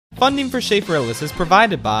Funding for Schaffrillas is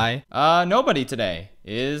provided by, nobody today.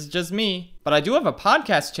 Is just me. But I do have a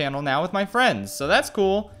podcast channel now with my friends, so that's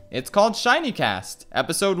cool. It's called ShinyCast.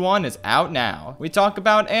 Episode 1 is out now. We talk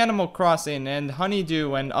about Animal Crossing and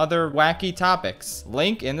honeydew and other wacky topics.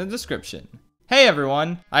 Link in the description. Hey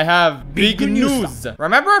everyone, I have big news.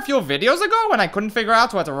 Remember a few videos ago when I couldn't figure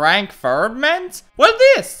out what rank Ferb meant? Well,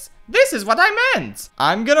 this is what I meant.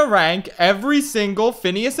 I'm gonna rank every single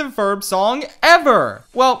Phineas and Ferb song ever.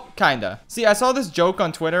 Well, kinda. See, I saw this joke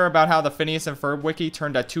on Twitter about how the Phineas and Ferb wiki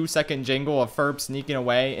turned a 2-second jingle of Ferb sneaking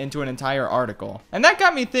away into an entire article. And that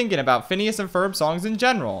got me thinking about Phineas and Ferb songs in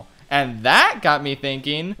general. And that got me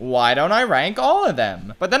thinking, why don't I rank all of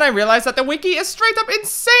them? But then I realized that the wiki is straight up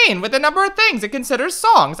insane with the number of things it considers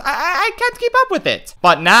songs. I can't keep up with it.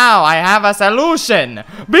 But now I have a solution.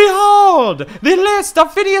 Behold, the list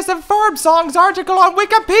of Phineas and Ferb songs article on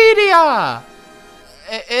Wikipedia.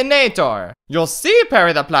 Inator. You'll see,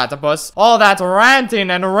 Perry the Platypus, all that ranting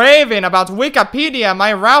and raving about Wikipedia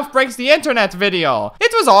my Ralph Breaks the Internet video.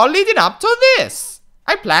 It was all leading up to this.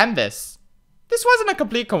 I planned this. This wasn't a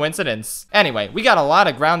complete coincidence. Anyway, we got a lot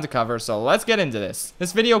of ground to cover, so let's get into this.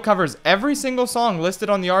 This video covers every single song listed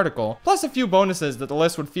on the article, plus a few bonuses that the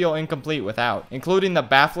list would feel incomplete without, including the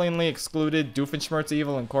bafflingly excluded Doofenshmirtz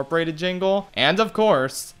Evil Incorporated jingle, and of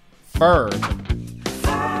course, Ferb.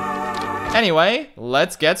 Anyway,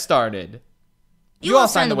 let's get started. You all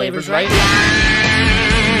signed the waivers, right?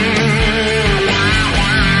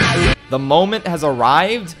 The moment has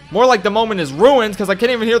arrived? More like the moment is ruined because I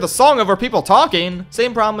can't even hear the song over people talking.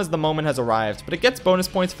 Same problem as the moment has arrived, but it gets bonus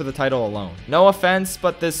points for the title alone. No offense,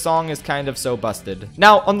 but this song is kind of so busted.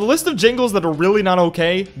 Now, on the list of jingles that are really not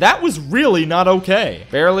okay, that was really not okay.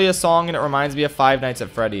 Barely a song and it reminds me of Five Nights at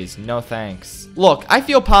Freddy's. No thanks. Look, I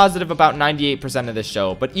feel positive about 98% of this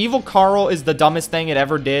show, but Evil Carl is the dumbest thing it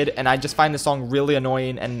ever did, and I just find the song really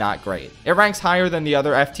annoying and not great. It ranks higher than the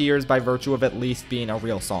other F tiers by virtue of at least being a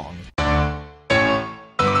real song.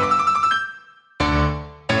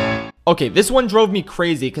 Okay, this one drove me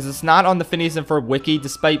crazy because it's not on the Phineas and Ferb wiki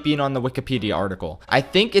despite being on the Wikipedia article. I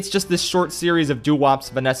think it's just this short series of doo-wops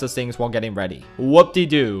Vanessa sings while getting ready.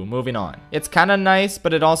 Whoop-de-doo, moving on. It's kind of nice,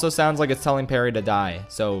 but it also sounds like it's telling Perry to die,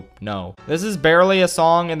 so no. This is barely a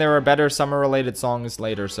song and there are better summer-related songs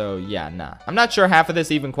later, so yeah, nah. I'm not sure half of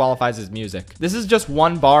this even qualifies as music. This is just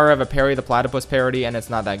one bar of a Perry the Platypus parody and it's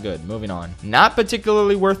not that good. Moving on. Not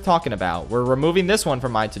particularly worth talking about. We're removing this one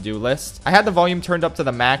from my to-do list. I had the volume turned up to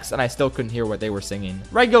the max and I still couldn't hear what they were singing.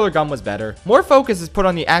 Regular Gum was better. More focus is put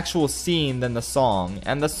on the actual scene than the song,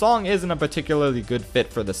 and the song isn't a particularly good fit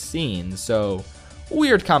for the scene, so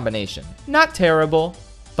weird combination. Not terrible,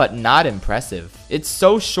 but not impressive. It's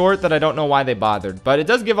so short that I don't know why they bothered, but it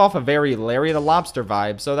does give off a very Larry the Lobster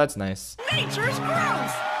vibe, so that's nice. Nature's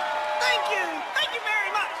gross! Thank you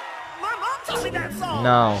very much! My mom taught me that song!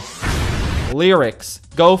 No. Lyrics.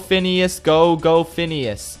 Go Phineas, go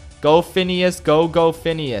Phineas. Go Phineas, go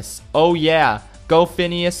Phineas. Oh yeah. Go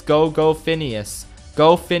Phineas, go Phineas.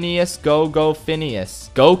 Go Phineas, go Phineas.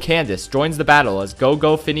 Go Candace joins the battle as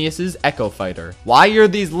Go Phineas's Echo Fighter. Why are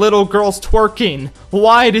these little girls twerking?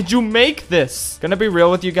 Why did you make this? Gonna be real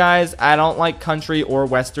with you guys, I don't like country or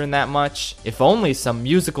western that much. If only some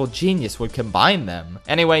musical genius would combine them.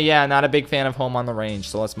 Anyway, yeah, not a big fan of Home on the Range,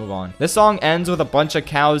 so let's move on. This song ends with a bunch of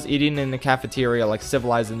cows eating in the cafeteria like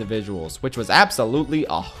civilized individuals, which was absolutely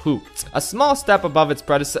a hoot. A small step above its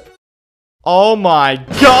predecessor. Oh my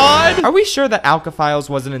god! Are we sure that Alkaphiles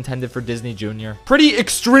wasn't intended for Disney Junior? Pretty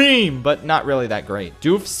extreme, but not really that great.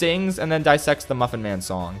 Doof sings and then dissects the Muffin Man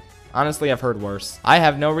song. Honestly, I've heard worse. I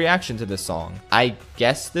have no reaction to this song. I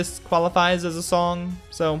guess this qualifies as a song,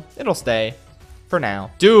 so it'll stay. For now.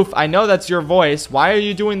 Doof, I know that's your voice. Why are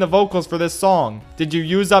you doing the vocals for this song? Did you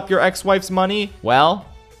use up your ex-wife's money? Well,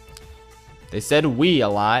 they said we a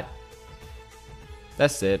lot.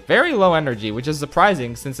 That's it. Very low energy, which is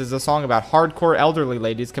surprising since it's a song about hardcore elderly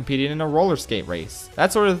ladies competing in a roller skate race.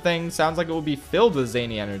 That sort of thing sounds like it will be filled with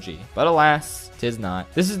zany energy, but alas, 'tis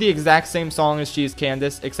not. This is the exact same song as She's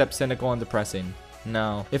Candace, except cynical and depressing.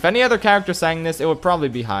 No. If any other character sang this, it would probably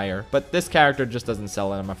be higher, but this character just doesn't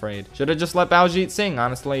sell it, I'm afraid. Should've just let Baljeet sing,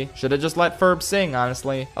 honestly. Should've just let Ferb sing,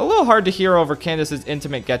 honestly. A little hard to hear over Candace's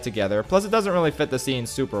intimate get-together, plus it doesn't really fit the scene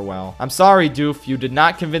super well. I'm sorry, Doof, you did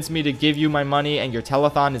not convince me to give you my money, and your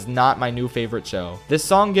telethon is not my new favorite show. This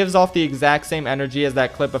song gives off the exact same energy as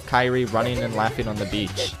that clip of Kyrie running and laughing on the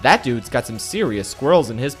beach. That dude's got some serious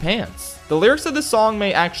squirrels in his pants. The lyrics of this song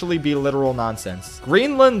may actually be literal nonsense.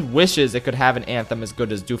 Greenland wishes it could have an anthem as good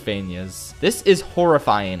as Dufania's. This is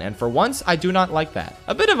horrifying, and for once, I do not like that.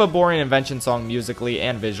 A bit of a boring invention song musically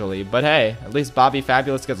and visually, but hey, at least Bobby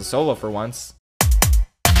Fabulous gets a solo for once.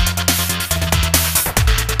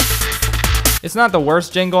 It's not the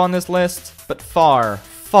worst jingle on this list, but far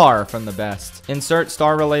from the best. Insert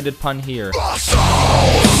star-related pun here.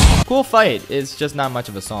 Cool fight is just not much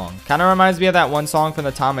of a song. Kinda reminds me of that one song from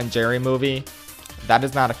the Tom and Jerry movie. That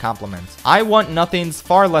is not a compliment. I Want Nothing's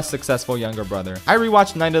far less successful younger brother. I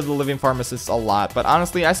rewatched Night of the Living Pharmacist a lot, but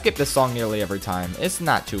honestly, I skip this song nearly every time. It's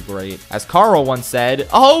not too great. As Carl once said,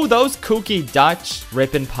 "Oh, those kooky Dutch.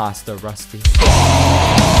 Rippin' pasta, Rusty."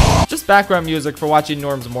 Just background music for watching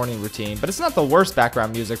Norm's morning routine, but it's not the worst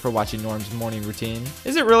background music for watching Norm's morning routine.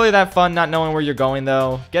 Is it really that fun not knowing where you're going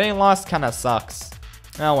though? Getting lost kinda sucks.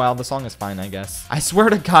 Oh well, the song is fine, I guess. I swear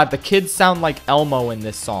to God, the kids sound like Elmo in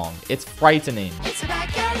this song. It's frightening.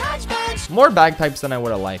 It's more bagpipes than I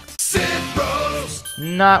would have liked.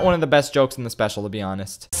 Not one of the best jokes in the special, to be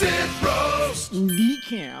honest.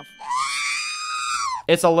 Decaf.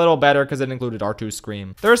 It's a little better because it included R2's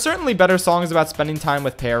scream. There are certainly better songs about spending time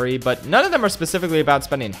with Perry, but none of them are specifically about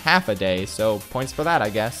spending half a day, so points for that, I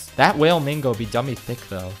guess. That whale Mingo be dummy thick,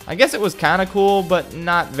 though. I guess it was kind of cool, but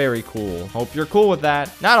not very cool. Hope you're cool with that.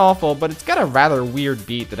 Not awful, but it's got a rather weird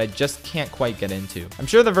beat that I just can't quite get into. I'm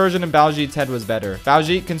sure the version in Baljeet's head was better.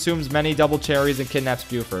 Baljeet consumes many double cherries and kidnaps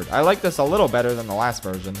Buford. I like this a little better than the last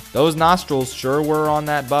version. Those nostrils sure were on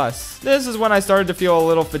that bus. This is when I started to feel a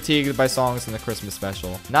little fatigued by songs in the Christmas special.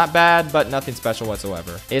 Not bad, but nothing special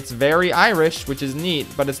whatsoever. It's very Irish, which is neat,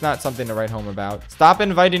 but it's not something to write home about. Stop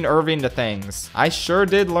inviting Irving to things. I sure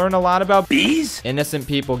did learn a lot about bees. Innocent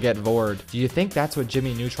people get vored. Do you think that's what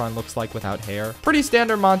Jimmy Neutron looks like without hair? Pretty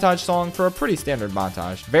standard montage song for a pretty standard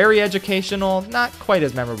montage. Very educational, not quite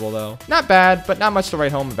as memorable though. Not bad, but not much to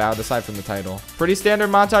write home about aside from the title. Pretty standard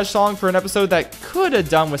montage song for an episode that could have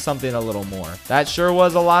done with something a little more. That sure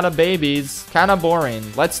was a lot of babies. Kinda boring.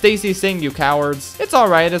 Let Stacy sing, you cowards. It's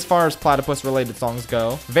alright as far as platypus related songs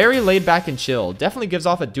go. Very laid back and chill. Definitely gives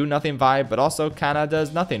off a do nothing vibe, but also kinda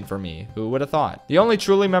does nothing for me. Who would have thought? The only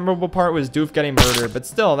truly memorable part was Doof getting murdered, but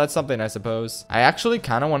still, that's something I suppose. I actually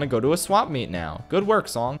kinda want to go to a swap meet now. Good work,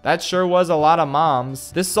 song. That sure was a lot of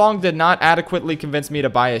moms. This song did not adequately convince me to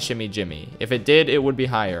buy a Shimmy Jimmy. If it did, it would be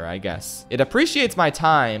higher, I guess. It appreciates my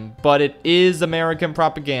time, but it is American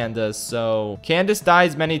propaganda, so... Candace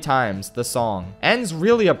dies many times, the song. Ends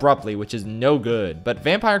really abruptly, which is no good, but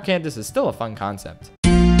Vampire Candace is still a fun concept.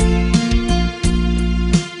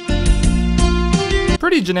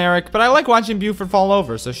 Pretty generic, but I like watching Buford fall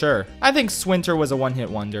over, so sure. I think Swinter was a one-hit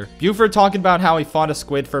wonder. Buford talking about how he fought a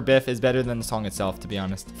squid for Biff is better than the song itself, to be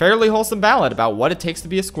honest. Fairly wholesome ballad about what it takes to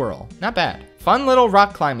be a squirrel. Not bad. Fun little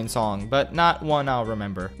rock climbing song, but not one I'll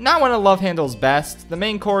remember. Not one of Love Handle's best. The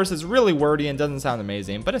main chorus is really wordy and doesn't sound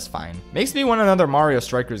amazing, but it's fine. Makes me want another Mario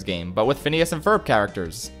Strikers game, but with Phineas and Ferb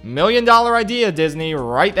characters. $1 million idea, Disney,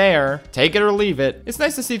 right there. Take it or leave it. It's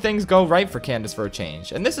nice to see things go right for Candace for a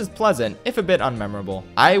change, and this is pleasant, if a bit unmemorable.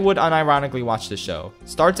 I would unironically watch this show.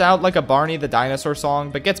 Starts out like a Barney the Dinosaur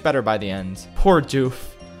song, but gets better by the end. Poor Doof.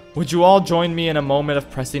 Would you all join me in a moment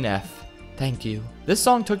of pressing F? Thank you. This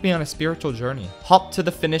song took me on a spiritual journey. Hop to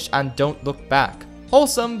the finish and don't look back.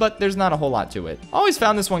 Wholesome, but there's not a whole lot to it. Always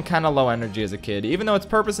found this one kind of low energy as a kid, even though its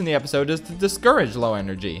purpose in the episode is to discourage low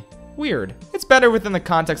energy. Weird. It's better within the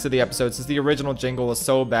context of the episode since the original jingle was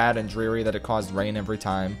so bad and dreary that it caused rain every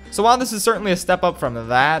time. So while this is certainly a step up from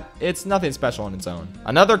that, it's nothing special on its own.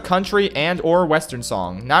 Another country and or western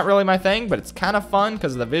song. Not really my thing, but it's kind of fun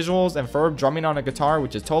because of the visuals and Ferb drumming on a guitar,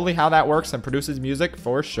 which is totally how that works and produces music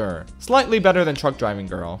for sure. Slightly better than Truck Driving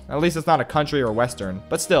Girl. At least it's not a country or western,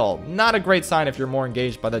 but still, not a great sign if you're more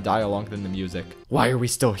engaged by the dialogue than the music. Why are we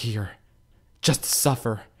still here? Just to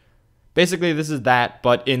suffer. Basically, this is that,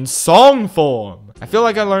 but in song form. I feel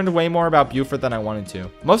like I learned way more about Buford than I wanted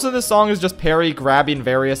to. Most of this song is just Perry grabbing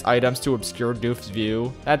various items to obscure Doof's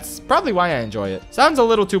view. That's probably why I enjoy it. Sounds a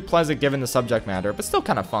little too pleasant given the subject matter, but still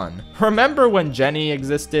kind of fun. Remember when Jenny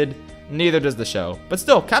existed? Neither does the show, but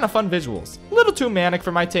still kind of fun visuals. A little too manic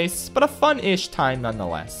for my tastes, but a fun-ish time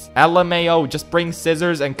nonetheless. LMAO, just bring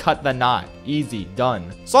scissors and cut the knot. Easy,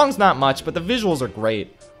 done. Song's not much, but the visuals are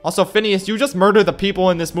great. Also, Phineas, you just murdered the people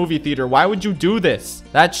in this movie theater. Why would you do this?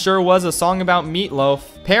 That sure was a song about meatloaf.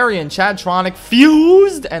 Perry and Chadtronic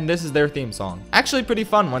fused, and this is their theme song. Actually pretty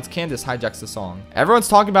fun once Candace hijacks the song. Everyone's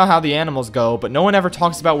talking about how the animals go, but no one ever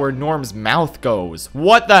talks about where Norm's mouth goes.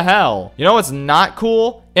 What the hell? You know what's not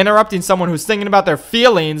cool? Interrupting someone who's singing about their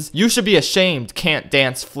feelings. You should be ashamed, Can't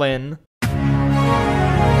Dance Flynn.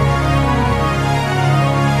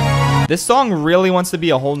 This song really wants to be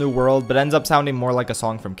a whole new world, but ends up sounding more like a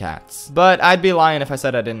song from Cats. But I'd be lying if I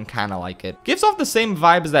said I didn't kinda like it. Gives off the same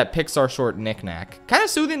vibe as that Pixar short Knick Knack. Kinda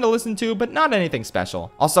soothing to listen to, but not anything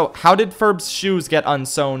special. Also, how did Ferb's shoes get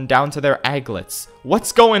unsewn down to their aglets?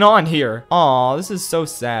 What's going on here? Aw, this is so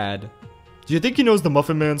sad. Do you think he knows the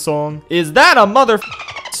Muffin Man song? Is that a mother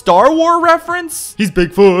Star Wars reference? He's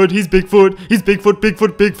Bigfoot, he's Bigfoot, he's Bigfoot,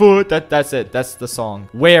 Bigfoot, Bigfoot. That's it. That's the song.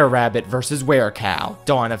 Were-Rabbit versus Were-Cow.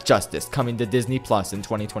 Dawn of Justice coming to Disney Plus in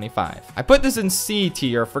 2025. I put this in C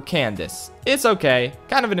tier for Candace. It's okay.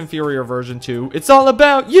 Kind of an inferior version to It's All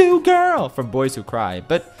About You, Girl from Boys Who Cry.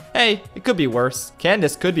 But hey, it could be worse.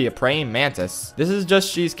 Candace could be a praying mantis. This is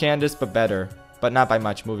just She's Candace, but better. But not by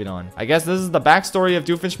much. Moving on. I guess this is the backstory of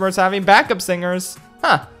Doofenshmirtz having backup singers.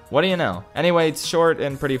 Huh. What do you know? Anyway, it's short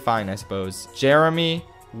and pretty fine, I suppose. Jeremy,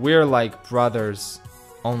 we're like brothers,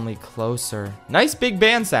 only closer. Nice big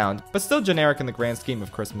band sound, but still generic in the grand scheme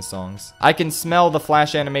of Christmas songs. I can smell the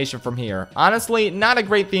Flash animation from here. Honestly, not a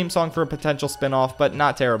great theme song for a potential spin-off, but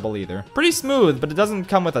not terrible either. Pretty smooth, but it doesn't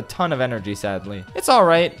come with a ton of energy, sadly. It's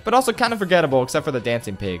alright, but also kind of forgettable except for the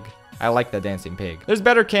dancing pig. I like the dancing pig. There's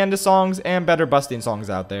better Candace songs and better busting songs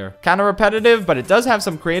out there. Kind of repetitive, but it does have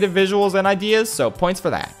some creative visuals and ideas, so points for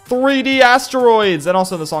that. 3D asteroids, and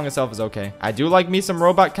also the song itself is okay. I do like me some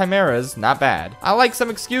robot chimeras, not bad. I like some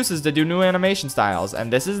excuses to do new animation styles,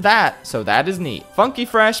 and this is that, so that is neat. Funky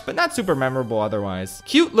fresh, but not super memorable otherwise.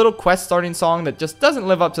 Cute little quest starting song that just doesn't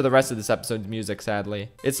live up to the rest of this episode's music, sadly.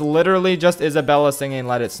 It's literally just Isabella singing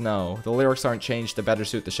Let It Snow. The lyrics aren't changed to better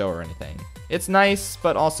suit the show or anything. It's nice,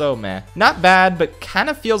 but also meh. Not bad, but kind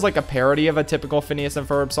of feels like a parody of a typical Phineas and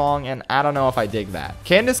Ferb song, and I don't know if I dig that.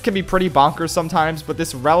 Candace can be pretty bonkers sometimes, but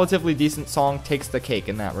this relatively decent song takes the cake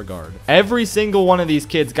in that regard. Every single one of these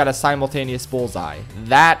kids got a simultaneous bullseye.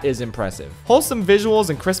 That is impressive. Wholesome visuals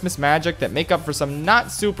and Christmas magic that make up for some not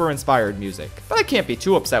super inspired music. But I can't be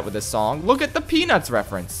too upset with this song. Look at the Peanuts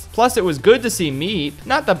reference. Plus, it was good to see Meep.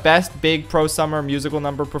 Not the best big pro-summer musical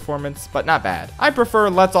number performance, but not bad. I prefer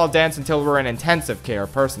Let's All Dance Until We're in Intensive Care,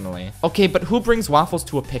 personally. Okay, but who brings waffles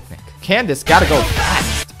to a picnic? Candace gotta go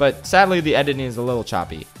fast, but sadly the editing is a little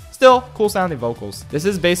choppy. Still, cool sounding vocals. This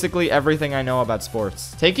is basically everything I know about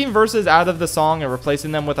sports. Taking verses out of the song and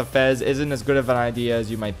replacing them with a fez isn't as good of an idea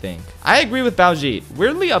as you might think. I agree with Baljeet.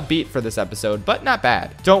 Weirdly upbeat for this episode, but not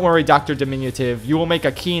bad. Don't worry, Dr. Diminutive, you will make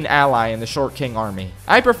a keen ally in the Short King army.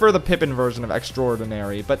 I prefer the Pippin version of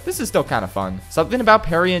Extraordinary, but this is still kind of fun. Something about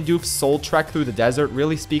Perry and Doof's soul trek through the desert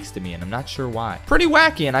really speaks to me, and I'm not sure why. Pretty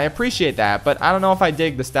wacky, and I appreciate that, but I don't know if I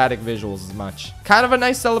dig the static visuals as much. Kind of a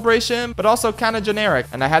nice celebration, but also kind of generic,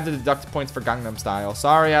 and I had to deduct points for Gangnam Style.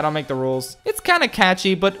 Sorry, I don't make the rules. It's kind of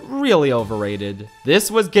catchy, but really overrated.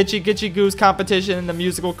 This was Gitchy Gitchy Goo's competition in the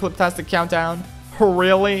musical Cliptastic Countdown.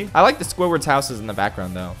 Really? I like the Squidward's houses in the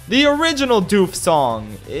background, though. The original Doof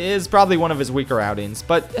song is probably one of his weaker outings,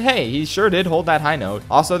 but hey, he sure did hold that high note.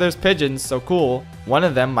 Also, there's pigeons, so cool. One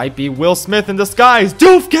of them might be Will Smith in disguise.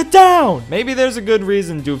 Doof, get down! Maybe there's a good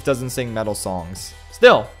reason Doof doesn't sing metal songs.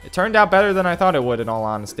 Still, it turned out better than I thought it would, in all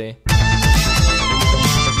honesty.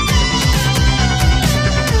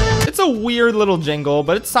 It's a weird little jingle,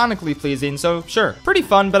 but it's sonically pleasing, so sure. Pretty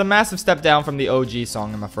fun, but a massive step down from the OG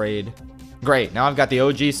song, I'm afraid. Great, now I've got the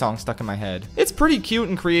OG song stuck in my head. It's pretty cute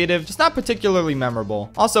and creative, just not particularly memorable.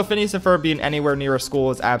 Also, Phineas and Ferb being anywhere near a school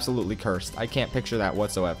is absolutely cursed. I can't picture that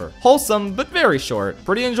whatsoever. Wholesome, but very short.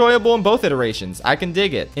 Pretty enjoyable in both iterations. I can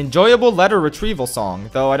dig it. Enjoyable letter retrieval song,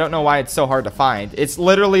 though I don't know why it's so hard to find. It's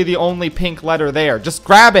literally the only pink letter there. Just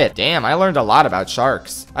grab it! Damn, I learned a lot about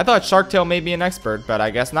sharks. I thought Shark Tale made me an expert, but I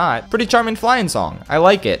guess not. Pretty charming flying song. I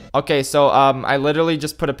like it. Okay, so I literally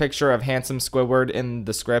just put a picture of handsome Squidward in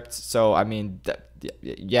the script, so I mean,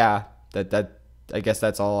 yeah, I guess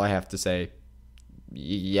that's all I have to say.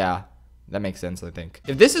 Yeah, that makes sense, I think.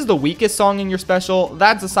 If this is the weakest song in your special,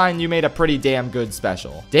 that's a sign you made a pretty damn good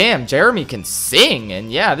special. Damn, Jeremy can sing, and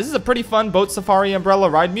yeah, this is a pretty fun boat safari umbrella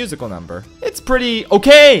ride musical number. It's pretty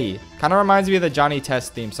okay. Kind of reminds me of the Johnny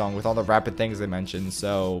Test theme song with all the rapid things they mentioned,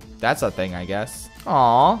 so that's a thing, I guess.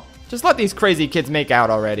 Aww. Just let these crazy kids make out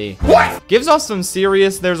already. What? Gives off some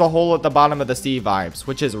serious there's a hole at the bottom of the sea vibes,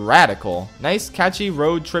 which is radical. Nice, catchy,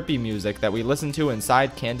 road trippy music that we listen to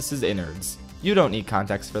inside Candace's innards. You don't need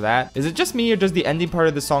context for that. Is it just me, or does the ending part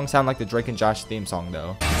of the song sound like the Drake and Josh theme song,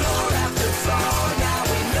 though?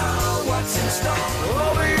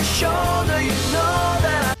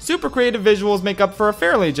 Super creative visuals make up for a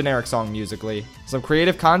fairly generic song musically. Some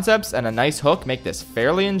creative concepts and a nice hook make this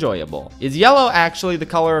fairly enjoyable. Is yellow actually the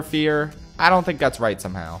color of fear? I don't think that's right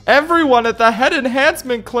somehow. Everyone at the head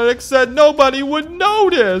enhancement clinic said nobody would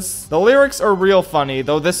notice. The lyrics are real funny,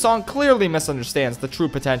 though this song clearly misunderstands the true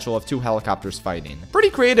potential of two helicopters fighting. Pretty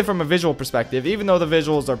creative from a visual perspective, even though the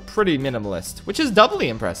visuals are pretty minimalist, which is doubly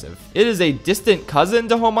impressive. It is a distant cousin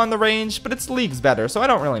to Home on the Range, but it's leagues better, so I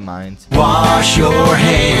don't really mind. Wash your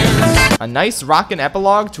hands. A nice rockin'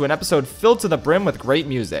 epilogue to an episode filled to the brim with great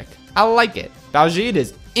music. I like it. Baljeet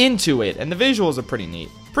is into it, and the visuals are pretty neat.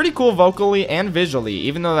 Pretty cool vocally and visually,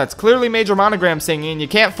 even though that's clearly Major Monogram singing. You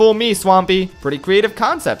can't fool me, Swampy. Pretty creative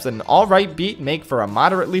concepts and an alright beat make for a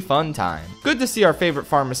moderately fun time. Good to see our favorite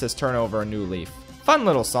pharmacist turn over a new leaf. Fun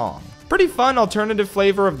little song. Pretty fun alternative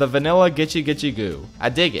flavor of the vanilla Gitchy Gitchy Goo. I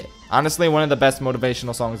dig it. Honestly, one of the best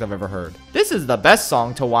motivational songs I've ever heard. This is the best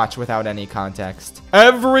song to watch without any context.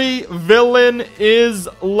 Every villain is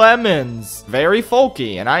lemons. Very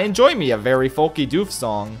folky, and I enjoy me a very folky Doof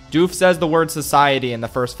song. Doof says the word society in the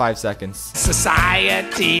first 5 seconds.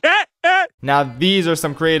 Society. Now these are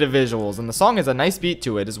some creative visuals, and the song has a nice beat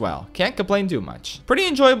to it as well. Can't complain too much. Pretty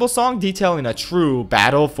enjoyable song detailing a true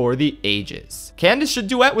battle for the ages. Candace should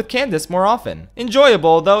duet with Candace more often.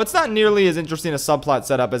 Enjoyable, though it's not nearly as interesting a subplot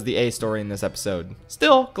setup as the A story in this episode.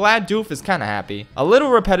 Still, glad Doof is kinda happy. A little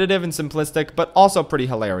repetitive and simplistic, but also pretty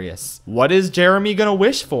hilarious. What is Jeremy gonna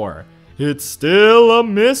wish for? It's still a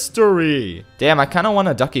mystery. Damn, I kinda want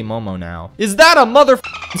a Ducky Momo now. Is that a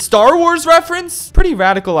Star Wars reference? Pretty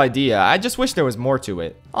radical idea. I just wish there was more to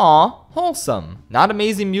it. Aw, wholesome. Not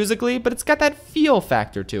amazing musically, but it's got that feel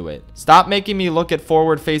factor to it. Stop making me look at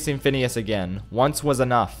forward-facing Phineas again. Once was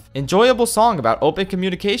enough. Enjoyable song about open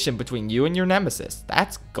communication between you and your nemesis.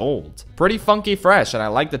 That's gold. Pretty funky fresh, and I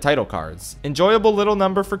like the title cards. Enjoyable little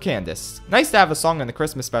number for Candace. Nice to have a song in the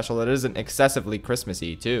Christmas special that isn't excessively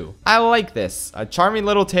Christmassy, too. I like this. A charming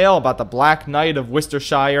little tale about the Black Knight of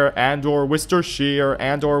Worcestershire and/or Worcestershire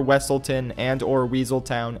and/or Wesselton and/or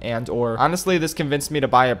Weaseltown and/or... Honestly, this convinced me to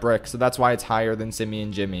buy a brick, so that's why it's higher than Simmy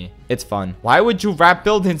and Jimmy. It's fun. Why would you wrap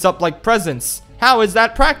buildings up like presents? How is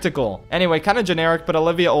that practical? Anyway, kind of generic, but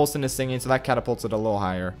Olivia Olson is singing, so that catapults it a little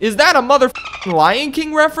higher. Is that a Lion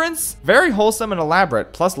King reference? Very wholesome and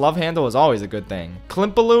elaborate, plus love handle is always a good thing.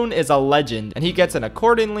 Klimpaloon is a legend, and he gets an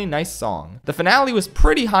accordingly nice song. The finale was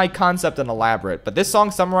pretty high concept and elaborate, but this song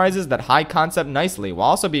summarizes that high concept nicely, while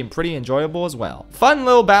also being pretty enjoyable as well. Fun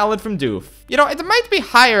little ballad from Doof. You know, it might be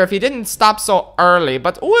higher if he didn't stop so early,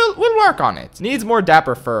 but we'll work on it. Needs more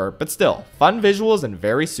dapper fur, but still, fun visuals and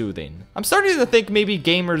very soothing. I'm starting to think maybe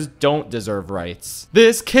gamers don't deserve rights.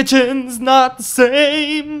 This kitchen's not the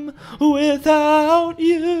same without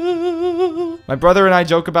you. My brother and I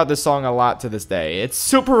joke about this song a lot to this day. It's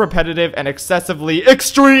super repetitive and excessively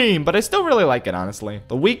extreme, but I still really like it, honestly.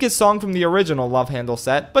 The weakest song from the original Love Handle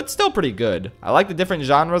set, but still pretty good. I like the different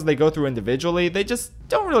genres they go through individually. They just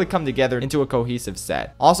don't really come together into a cohesive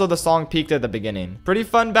set. Also, the song peaked at the beginning. Pretty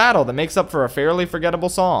fun battle that makes up for a fairly forgettable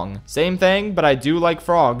song. Same thing, but I do like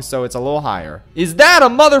frogs, so it's a little higher. Is that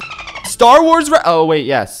a Star Wars oh wait,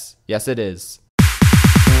 yes. Yes, it is.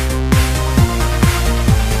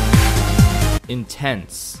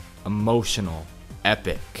 Intense, emotional,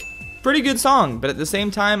 epic. Pretty good song, but at the same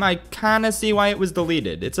time, I kinda see why it was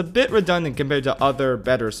deleted. It's a bit redundant compared to other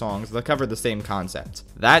better songs that cover the same concept.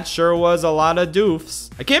 That sure was a lot of doofs.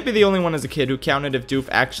 I can't be the only one as a kid who counted if Doof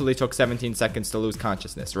actually took 17 seconds to lose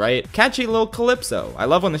consciousness, right? Catchy little calypso. I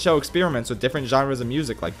love when the show experiments with different genres of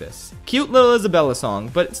music like this. Cute little Isabella song,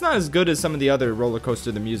 but it's not as good as some of the other Roller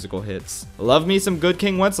Coaster the Musical hits. Love me some good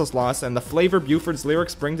King Wenceslas, and the flavor Buford's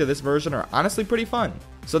lyrics bring to this version are honestly pretty fun.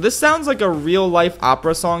 So this sounds like a real-life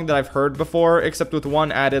opera song that I've heard before, except with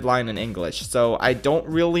one added line in English, so I don't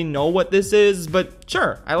really know what this is, but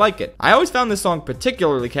sure, I like it. I always found this song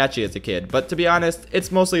particularly catchy as a kid, but to be honest,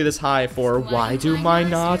 it's mostly this high for Why Do My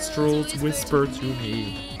Nostrils Whisper to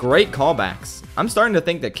Me? Great callbacks. I'm starting to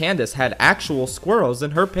think that Candace had actual squirrels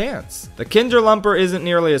in her pants. The Kinderlumper isn't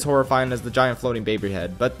nearly as horrifying as the giant floating baby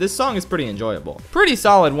head, but this song is pretty enjoyable. Pretty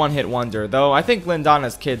solid one-hit wonder, though I think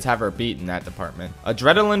Lindana's kids have her beat in that department.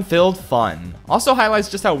 Adrenaline-filled fun. Also highlights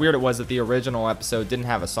just how weird it was that the original episode didn't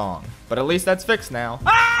have a song. But at least that's fixed now.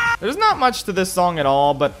 There's not much to this song at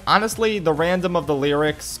all, but honestly, the random of the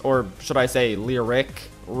lyrics, or should I say lyric,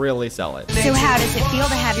 really sell it. So how does it feel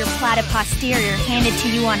to have your plata posterior handed to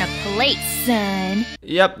you on a plate, son?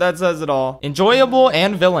 Yep, that says it all. Enjoyable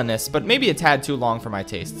and villainous, but maybe a tad too long for my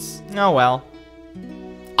tastes. Oh well.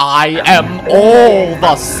 I am all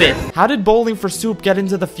the Sith. How did Bowling for Soup get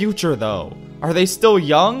into the future, though? Are they still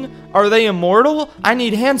young? Are they immortal? I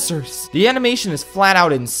need answers. The animation is flat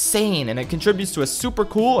out insane, and it contributes to a super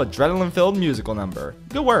cool, adrenaline-filled musical number.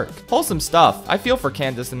 Good work. Wholesome stuff. I feel for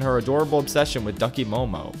Candace and her adorable obsession with Ducky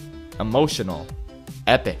Momo. Emotional.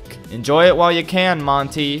 Epic. Enjoy it while you can,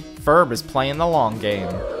 Monty. Ferb is playing the long game.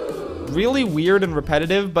 Really weird and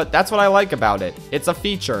repetitive, but that's what I like about it. It's a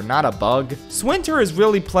feature, not a bug. Swinter is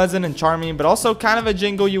really pleasant and charming, but also kind of a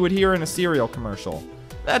jingle you would hear in a cereal commercial.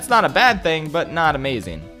 That's not a bad thing, but not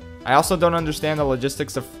amazing. I also don't understand the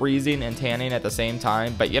logistics of freezing and tanning at the same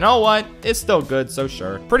time, but you know what? It's still good, so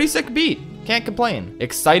sure. Pretty sick beat. Can't complain.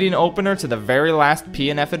 Exciting opener to the very last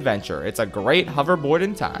P&F adventure. It's a great hoverboard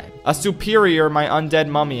in time. A superior My Undead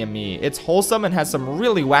Mummy and Me. It's wholesome and has some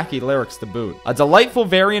really wacky lyrics to boot. A delightful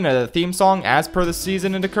variant of the theme song as per the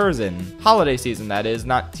season it occurs in. Holiday season, that is,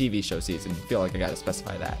 not TV show season. I feel like I gotta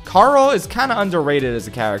specify that. Carl is kinda underrated as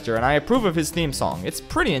a character, and I approve of his theme song. It's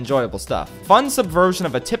pretty enjoyable stuff. Fun subversion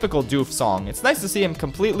of a typical Doof song. It's nice to see him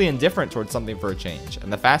completely indifferent towards something for a change,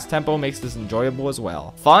 and the fast tempo makes this enjoyable as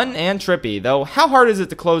well. Fun and trippy, though how hard is it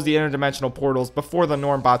to close the interdimensional portals before the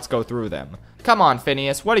Norm bots go through them? Come on,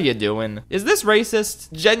 Phineas, what are you doing? Is this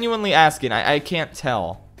racist? Genuinely asking, I can't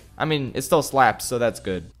tell. I mean, it still slaps, so that's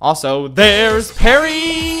good. Also, there's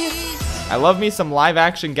Perry! I love me some live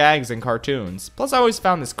action gags and cartoons. Plus, I always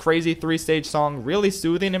found this crazy 3-stage song really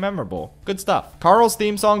soothing and memorable. Good stuff. Carl's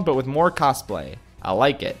theme song, but with more cosplay. I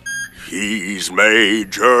like it. He's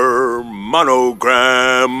Major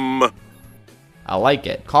Monogram. I like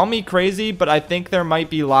it. Call me crazy, but I think there might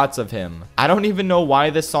be lots of him. I don't even know why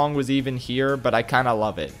this song was even here, but I kinda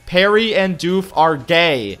love it. Perry and Doof are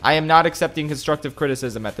gay. I am not accepting constructive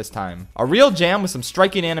criticism at this time. A real jam with some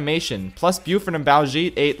striking animation, plus Buford and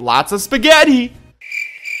Baljeet ate lots of spaghetti!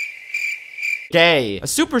 Gay. A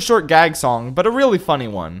super short gag song, but a really funny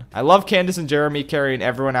one. I love Candace and Jeremy carrying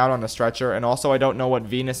everyone out on a stretcher, and also I don't know what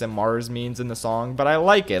Venus and Mars means in the song, but I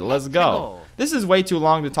like it. Let's go. This is way too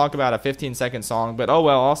long to talk about a 15-second song, but oh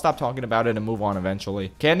well, I'll stop talking about it and move on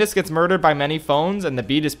eventually. Candace gets murdered by many phones, and the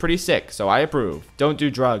beat is pretty sick, so I approve. Don't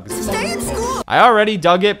do drugs. Stay in school. I already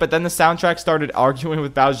dug it, but then the soundtrack started arguing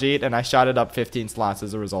with Baljeet, and I shot it up 15 slots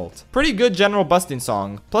as a result. Pretty good general busting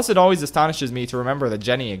song. Plus, it always astonishes me to remember that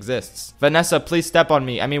Jenny exists. Vanessa, please step on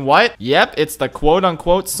me. I mean, what? Yep, it's the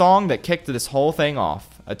quote-unquote song that kicked this whole thing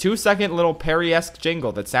off. A 2-second little Perry-esque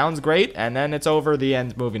jingle that sounds great, and then it's over, the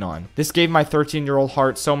end, moving on. This gave my 13-year-old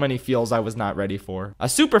heart so many feels I was not ready for. A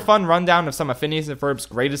super fun rundown of some of Phineas and Ferb's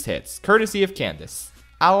greatest hits, courtesy of Candace.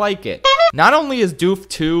 I like it. Not only is Doof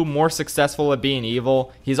 2 more successful at being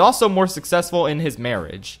evil, he's also more successful in his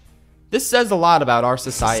marriage. This says a lot about our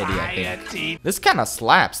society, I think. This kinda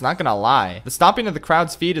slaps, not gonna lie. The stomping of the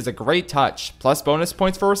crowd's feet is a great touch. Plus bonus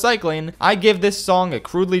points for recycling. I give this song a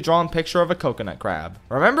crudely drawn picture of a coconut crab.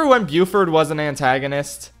 Remember when Buford was an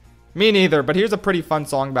antagonist? Me neither, but here's a pretty fun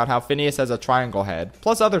song about how Phineas has a triangle head,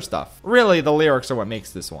 plus other stuff. Really, the lyrics are what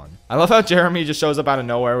makes this one. I love how Jeremy just shows up out of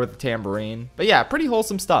nowhere with a tambourine. But yeah, pretty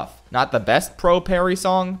wholesome stuff. Not the best pro-Perry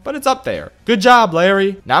song, but it's up there. Good job,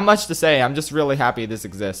 Larry. Not much to say, I'm just really happy this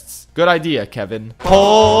exists. Good idea, Kevin.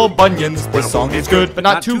 Paul Bunyan's, this song is good, but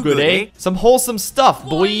not too good, eh? Some wholesome stuff,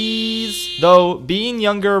 boys. Though, being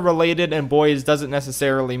younger, related, and boys doesn't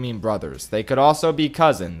necessarily mean brothers. They could also be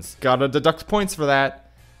cousins. Gotta deduct points for that.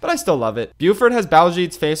 But I still love it. Buford has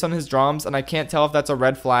Baljeet's face on his drums, and I can't tell if that's a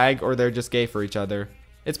red flag or they're just gay for each other.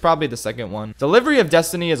 It's probably the second one. Delivery of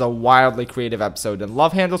Destiny is a wildly creative episode, and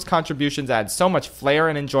Love Handle's contributions add so much flair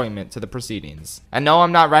and enjoyment to the proceedings. And no,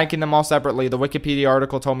 I'm not ranking them all separately. The Wikipedia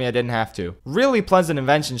article told me I didn't have to. Really pleasant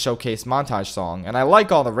invention showcase montage song, and I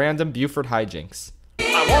like all the random Buford hijinks.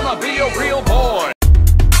 I wanna be a real boy.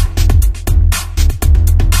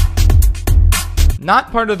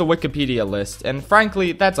 Not part of the Wikipedia list, and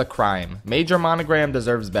frankly, that's a crime. Major Monogram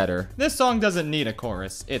deserves better. This song doesn't need a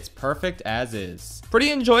chorus. It's perfect as is.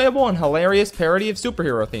 Pretty enjoyable and hilarious parody of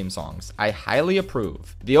superhero theme songs. I highly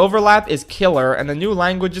approve. The overlap is killer, and the new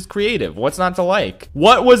language is creative. What's not to like?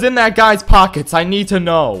 What was in that guy's pockets? I need to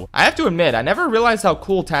know. I have to admit, I never realized how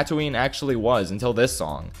cool Tatooine actually was until this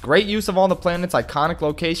song. Great use of all the planet's iconic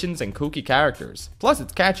locations and kooky characters. Plus,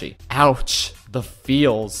 it's catchy. Ouch. The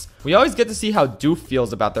feels. We always get to see how Doof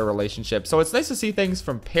feels about their relationship, so it's nice to see things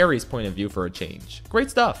from Perry's point of view for a change. Great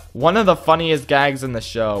stuff. One of the funniest gags in the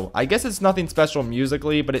show. I guess it's nothing special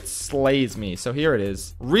musically, but it slays me, so here it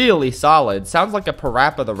is. Really solid. Sounds like a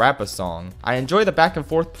Parappa the Rappa song. I enjoy the back and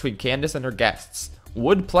forth between Candace and her guests.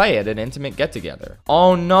 Would play at an intimate get-together.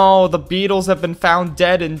 Oh no, the Beatles have been found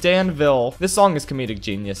dead in Danville. This song is comedic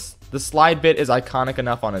genius. The slide bit is iconic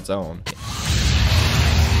enough on its own.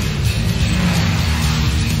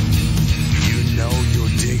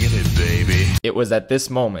 It was at this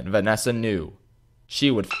moment Vanessa knew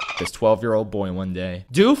she would f this 12-year-old boy one day.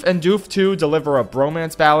 Doof and Doof 2 deliver a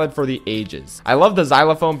bromance ballad for the ages. I love the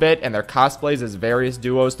xylophone bit and their cosplays as various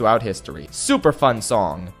duos throughout history. Super fun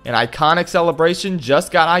song. An iconic celebration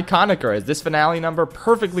just got iconicer as this finale number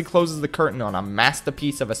perfectly closes the curtain on a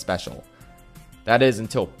masterpiece of a special. That is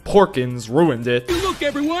until Porkins ruined it. Look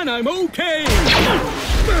everyone, I'm okay!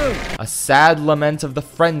 A sad lament of the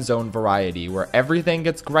friend zone variety where everything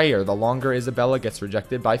gets grayer the longer Isabella gets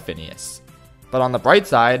rejected by Phineas. But on the bright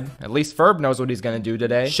side, at least Ferb knows what he's gonna do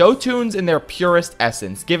today. Show tunes in their purest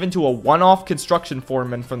essence, given to a one-off construction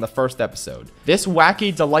foreman from the first episode. This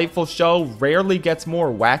wacky, delightful show rarely gets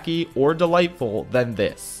more wacky or delightful than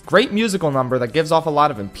this. Great musical number that gives off a lot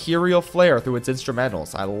of imperial flair through its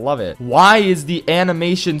instrumentals. I love it. Why is the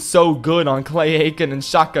animation so good on Clay Aiken and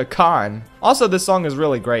Shaka Khan? Also, this song is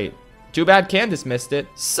really great. Too bad Candace missed it.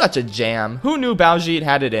 Such a jam. Who knew Baljeet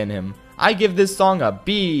had it in him? I give this song a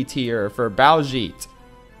B tier for Baljeet.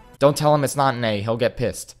 Don't tell him it's not an A, he'll get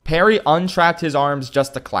pissed. Perry untrapped his arms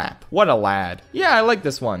just to clap. What a lad. Yeah, I like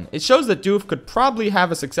this one. It shows that Doof could probably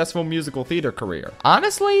have a successful musical theater career.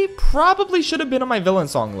 Honestly, probably should have been on my villain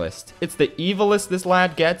song list. It's the evilest this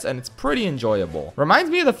lad gets, and it's pretty enjoyable.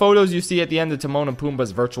 Reminds me of the photos you see at the end of Timon and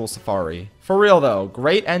Pumbaa's virtual safari. For real though,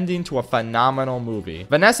 great ending to a phenomenal movie.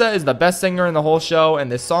 Vanessa is the best singer in the whole show,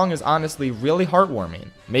 and this song is honestly really heartwarming.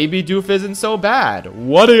 Maybe Doof isn't so bad.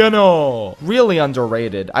 What do you know? Really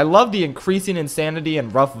underrated. I love the increasing insanity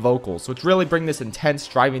and rough vocals, which really bring this intense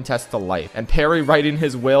driving test to life. And Perry writing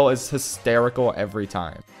his will is hysterical every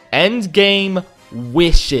time. Endgame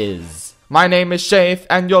wishes. My name is Schaff,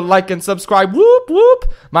 and you'll like and subscribe. Whoop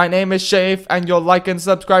whoop. My name is Schaff, and you'll like and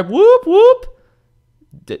subscribe. Whoop whoop.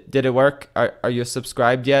 Did it work? Are you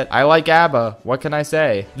subscribed yet? I like ABBA. What can I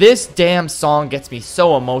say? This damn song gets me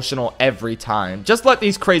so emotional every time. Just let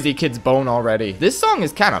these crazy kids bone already. This song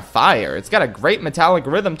is kind of fire. It's got a great metallic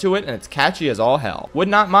rhythm to it, and it's catchy as all hell. Would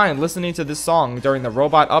not mind listening to this song during the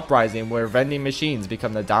robot uprising where vending machines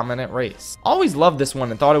become the dominant race. Always loved this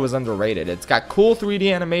one and thought it was underrated. It's got cool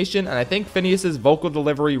 3D animation, and I think Phineas's vocal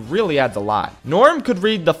delivery really adds a lot. Norm could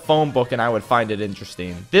read the phone book and I would find it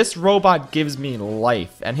interesting. This robot gives me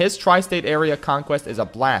life, and his tri-state area conquest is a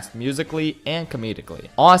blast musically and comedically.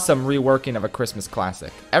 Awesome reworking of a Christmas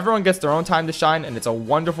classic. Everyone gets their own time to shine, and it's a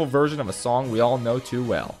wonderful version of a song we all know too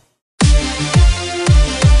well.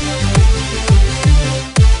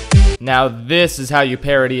 Now this is how you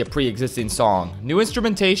parody a pre-existing song. New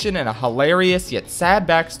instrumentation and a hilarious yet sad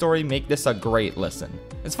backstory make this a great listen.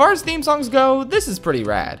 As far as theme songs go, this is pretty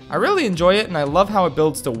rad. I really enjoy it, and I love how it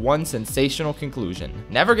builds to one sensational conclusion.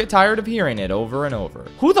 Never get tired of hearing it over and over.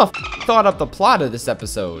 Who the f thought up the plot of this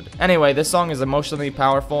episode? Anyway, this song is emotionally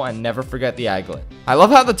powerful, and never forget the aglet. I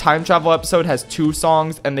love how the time travel episode has 2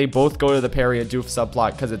 songs, and they both go to the Perry and Doof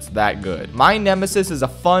subplot because it's that good. My Nemesis is a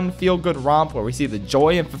fun, feel-good romp where we see the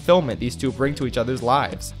joy and fulfillment these two bring to each other's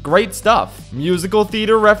lives. Great stuff. Musical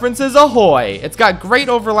theater references ahoy! It's got great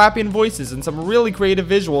overlapping voices and some really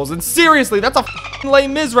creative visuals, and seriously, that's a Les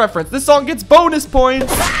Mis reference. This song gets bonus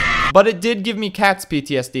points! But it did give me Cats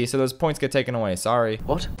PTSD, so those points get taken away, sorry.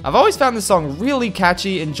 What? I've always found this song really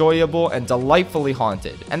catchy, enjoyable, and delightfully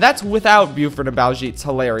haunted. And that's without Buford and Baljeet's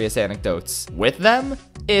hilarious anecdotes. With them,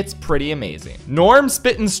 it's pretty amazing. Norm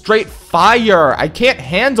spitting straight fire! I can't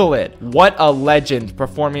handle it! What a legend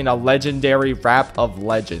performing a legendary rap of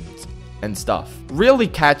legends and stuff. Really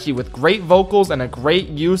catchy with great vocals and a great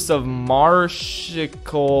use of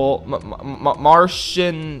musical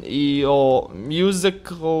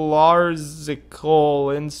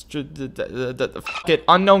instrument.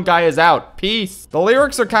 Unknown guy is out. Peace. The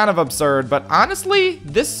lyrics are kind of absurd, but honestly,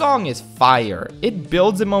 this song is fire. It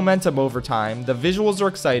builds in momentum over time. The visuals are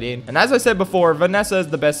exciting, and as I said before, Vanessa is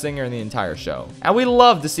the best singer in the entire show. And we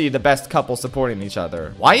love to see the best couple supporting each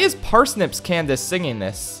other. Why is Parsnips Candace singing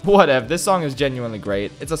this? Whatever. This song is genuinely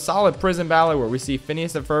great. It's a solid prison ballad where we see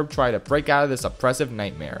Phineas and Ferb try to break out of this oppressive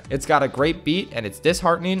nightmare. It's got a great beat, and it's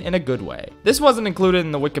disheartening in a good way. This wasn't included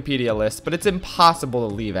in the Wikipedia list, but it's impossible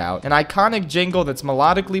to leave out. An iconic jingle that's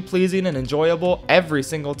melodically pleasing and enjoyable every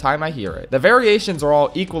single time I hear it. The variations are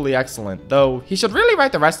all equally excellent, though he should really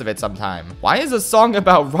write the rest of it sometime. Why is a song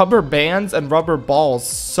about rubber bands and rubber balls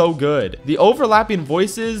so good? The overlapping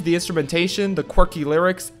voices, the instrumentation, the quirky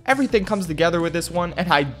lyrics, everything comes together with this one,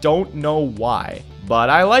 and I don't know why. But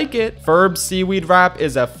I like it. Ferb's seaweed rap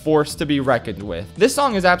is a force to be reckoned with. This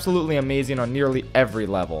song is absolutely amazing on nearly every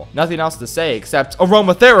level. Nothing else to say except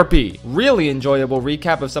aromatherapy. Really enjoyable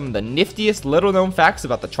recap of some of the niftiest little known facts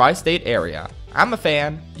about the tri-state area. I'm a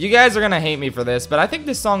fan. You guys are gonna hate me for this, but I think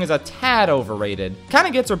this song is a tad overrated. Kinda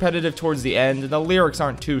gets repetitive towards the end, and the lyrics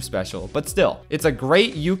aren't too special, but still, it's a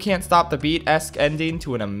great You Can't Stop the Beat-esque ending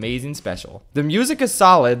to an amazing special. The music is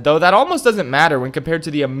solid, though that almost doesn't matter when compared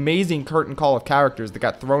to the amazing curtain call of characters that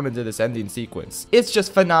got thrown into this ending sequence. It's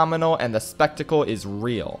just phenomenal, and the spectacle is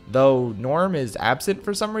real. Though Norm is absent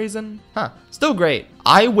for some reason? Still great.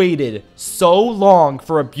 I waited so long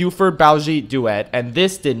for a Buford-Baljeet duet, and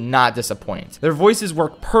this did not disappoint. Their voices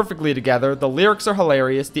work perfectly together, the lyrics are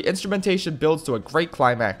hilarious, the instrumentation builds to a great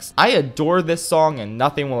climax. I adore this song, and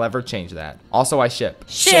nothing will ever change that. Also, I ship.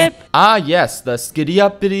 Ship. Ah, yes, the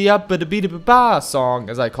skiddy-up-biddy-up-biddy-biddy-ba song,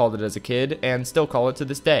 as I called it as a kid, and still call it to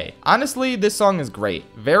this day. Honestly, this song is great.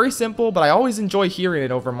 Very simple, but I always enjoy hearing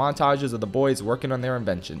it over montages of the boys working on their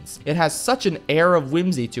inventions. It has such an air of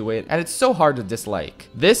whimsy to it, and it's so hard to dislike.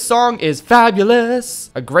 This song is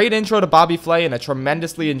fabulous! A great intro to Bobby Flay and a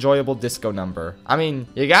tremendously enjoyable disco number. I mean,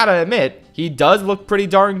 you gotta admit, he does look pretty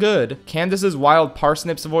darn good. Candace's wild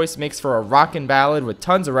parsnips voice makes for a rockin' ballad with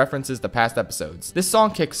tons of references to past episodes. This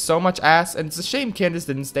song kicks so much ass, and it's a shame Candace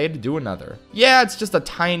didn't stay to do another. Yeah, it's just a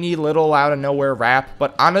tiny little out of nowhere rap,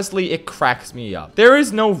 but honestly, it cracks me up. There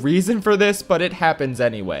is no reason for this, but it happens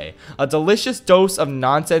anyway. A delicious dose of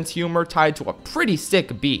nonsense humor tied to a pretty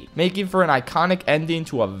sick beat, making for an iconic ending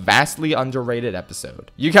to a vastly underrated episode.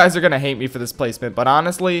 You guys are gonna hate me for this placement, but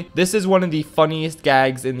honestly, this is one of the funniest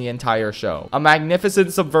gags in the entire show. A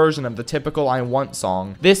magnificent subversion of the typical I Want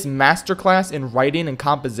song. This masterclass in writing and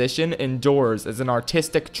composition endures as an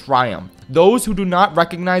artistic triumph. Those who do not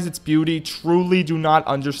recognize its beauty truly do not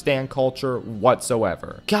understand culture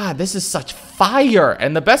whatsoever. God, this is such fire!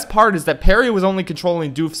 And the best part is that Perry was only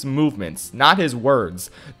controlling Doof's movements, not his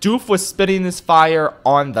words. Doof was spitting this fire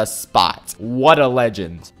on the spot. What a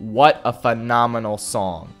legend. What a phenomenal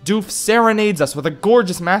song. Doof serenades us with a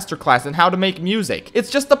gorgeous masterclass in how to make music. It's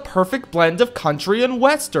just the perfect blend of country and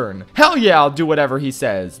western. Hell yeah, I'll do whatever he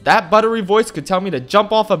says. That buttery voice could tell me to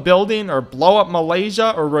jump off a building or blow up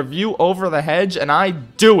Malaysia or review Over the Hedge, and I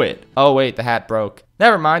do it. Oh wait, the hat broke.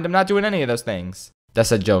 Never mind, I'm not doing any of those things.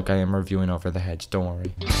 That's a joke, I am reviewing Over the Hedge, don't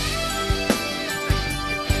worry.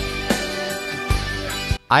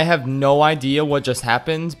 I have no idea what just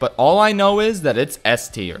happened, but all I know is that it's S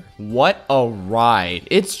tier. What a ride.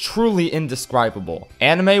 It's truly indescribable.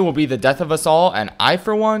 Anime will be the death of us all, and I,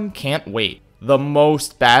 for one, can't wait. The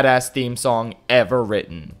most badass theme song ever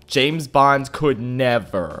written. James Bond could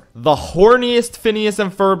never. The horniest Phineas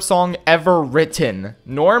and Ferb song ever written.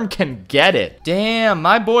 Norm can get it. Damn,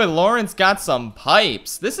 my boy Lawrence got some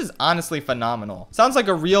pipes. This is honestly phenomenal. Sounds like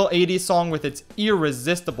a real 80s song with its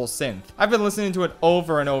irresistible synth. I've been listening to it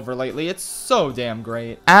over and over lately. It's so damn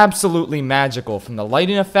great. Absolutely magical, from the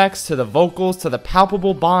lighting effects to the vocals to the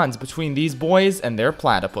palpable bonds between these boys and their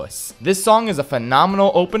platypus. This song is a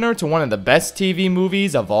phenomenal opener to one of the best TV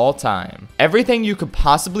movies of all time. Everything you could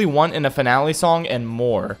possibly want in a finale song and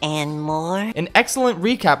more. And more? An excellent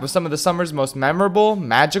recap of some of the summer's most memorable,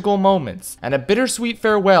 magical moments, and a bittersweet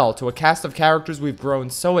farewell to a cast of characters we've grown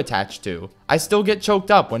so attached to. I still get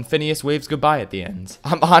choked up when Phineas waves goodbye at the end.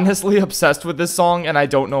 I'm honestly obsessed with this song, and I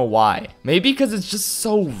don't know why. Maybe because it's just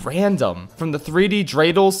so random. From the 3D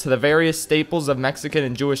dreidels to the various staples of Mexican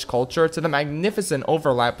and Jewish culture to the magnificent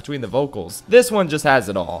overlap between the vocals. This one just has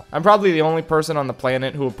it all. I'm probably the only person on the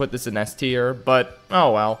planet who would put this in S tier, but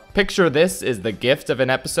oh well. Picture this is the gift of an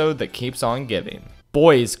episode that keeps on giving.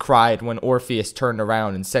 Boys cried when Orpheus turned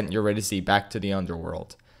around and sent Eurydice back to the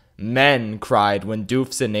underworld. Men cried when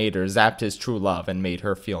Doof's Nader zapped his true love and made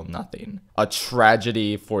her feel nothing. A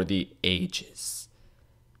tragedy for the ages.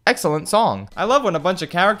 Excellent song. I love when a bunch of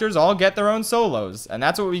characters all get their own solos, and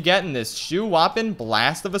that's what we get in this shoe-whopping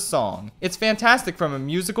blast of a song. It's fantastic from a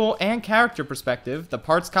musical and character perspective. The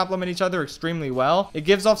parts complement each other extremely well. It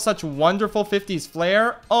gives off such wonderful 50s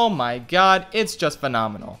flair. Oh my god, it's just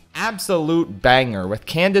phenomenal. Absolute banger, with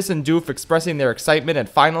Candace and Doof expressing their excitement and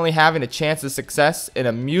finally having a chance of success in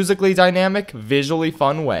a musically dynamic, visually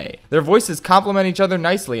fun way. Their voices complement each other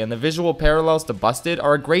nicely, and the visual parallels to Busted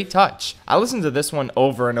are a great touch. I listened to this one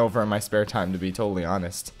over and over in my spare time, to be totally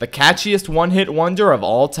honest. The catchiest one-hit wonder of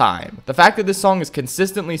all time. The fact that this song is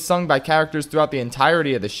consistently sung by characters throughout the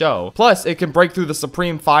entirety of the show, plus it can break through the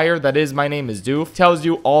supreme fire that is My Name is Doof, tells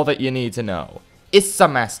you all that you need to know. It's a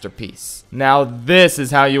masterpiece. Now this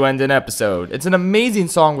is how you end an episode. It's an amazing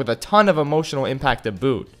song with a ton of emotional impact to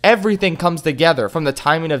boot. Everything comes together, from the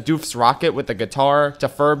timing of Doof's rocket with the guitar, to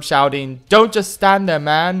Ferb shouting, "Don't just stand there,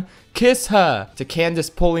 man. Kiss her," to Candace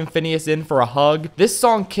pulling Phineas in for a hug. This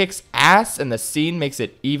song kicks ass, and the scene makes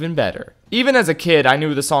it even better. Even as a kid, I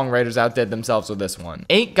knew the songwriters outdid themselves with this one.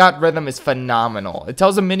 Ain't Got Rhythm is phenomenal. It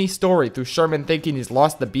tells a mini story through Sherman thinking he's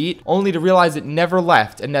lost the beat, only to realize it never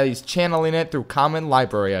left, and that he's channeling it through common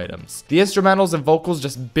library items. The instrumentals and vocals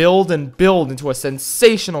just build and build into a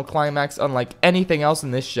sensational climax unlike anything else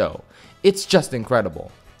in this show. It's just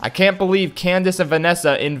incredible. I can't believe Candace and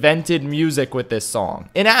Vanessa invented music with this song.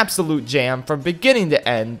 An absolute jam from beginning to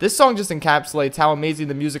end. This song just encapsulates how amazing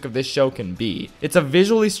the music of this show can be. It's a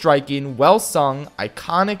visually striking, well-sung,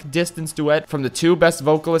 iconic distance duet from the two best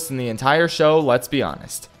vocalists in the entire show, let's be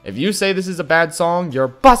honest. If you say this is a bad song, you're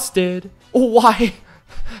busted. Why?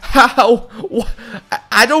 How?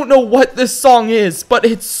 I don't know what this song is, but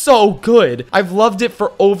it's so good. I've loved it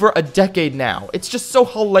for over a decade now. It's just so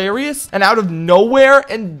hilarious and out of nowhere,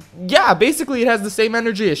 and yeah, basically it has the same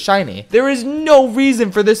energy as Shiny. There is no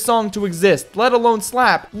reason for this song to exist, let alone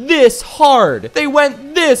slap this hard. They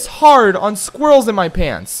went this hard on Squirrels in My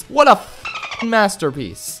Pants. What a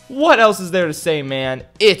masterpiece. What else is there to say, man?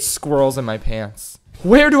 It's Squirrels in My Pants.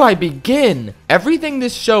 Where do I begin? Everything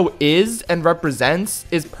this show is and represents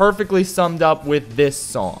is perfectly summed up with this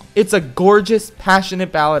song. It's a gorgeous,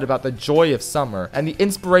 passionate ballad about the joy of summer and the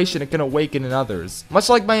inspiration it can awaken in others. Much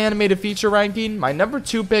like my animated feature ranking, my number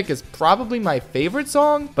 2 pick is probably my favorite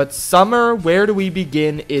song, but Summer, Where Do We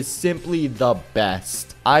Begin is simply the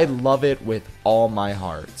best. I love it with all my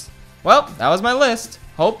heart. Well, that was my list.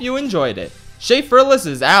 Hope you enjoyed it. Schaffrillas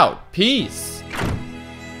is out. Peace.